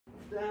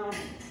down,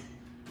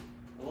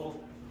 a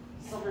little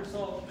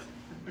somersault,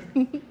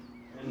 and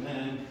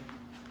then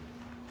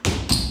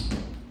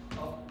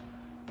up,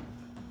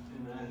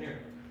 and then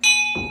here.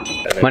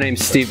 My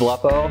name's Steve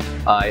Leppo.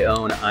 I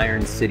own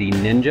Iron City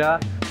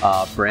Ninja,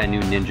 brand new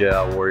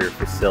Ninja Warrior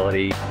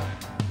facility.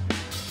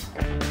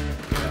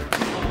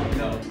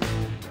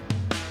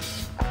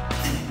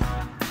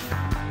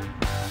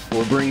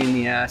 We're bringing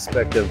the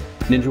aspect of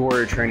Ninja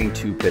Warrior training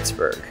to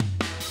Pittsburgh.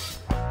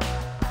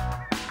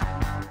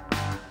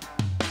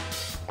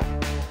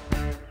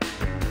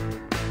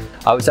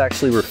 I was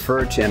actually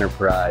referred to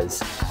Enterprise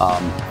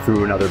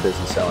through another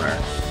business owner,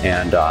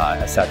 and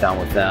I sat down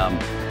with them.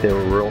 They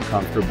were real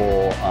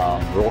comfortable,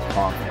 real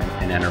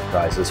confident in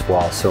Enterprise as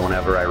well. So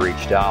whenever I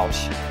reached out,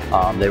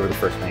 they were the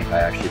first bank I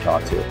actually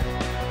talked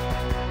to.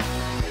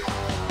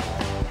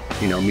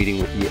 You know, meeting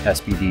with the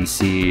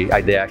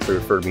FDIC, they actually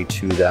referred me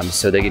to them.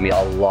 So they gave me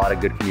a lot of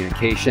good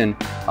communication,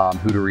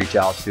 who to reach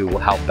out to,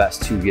 how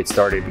best to get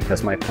started,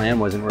 because my plan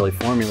wasn't really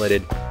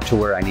formulated to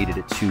where I needed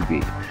it to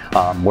be.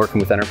 Working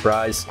with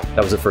Enterprise,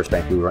 that was the first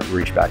bank we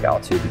reached back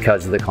out to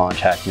because of the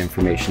contact and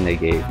information they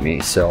gave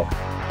me. So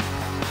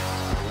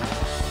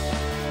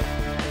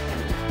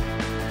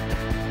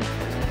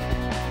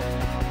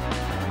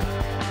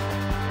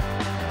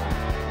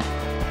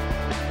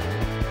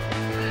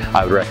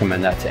I would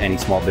recommend that to any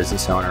small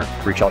business owner.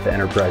 Reach out to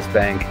Enterprise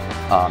Bank.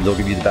 They'll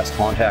give you the best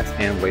contacts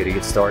and way to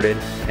get started,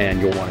 and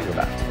you'll want to go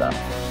back to them.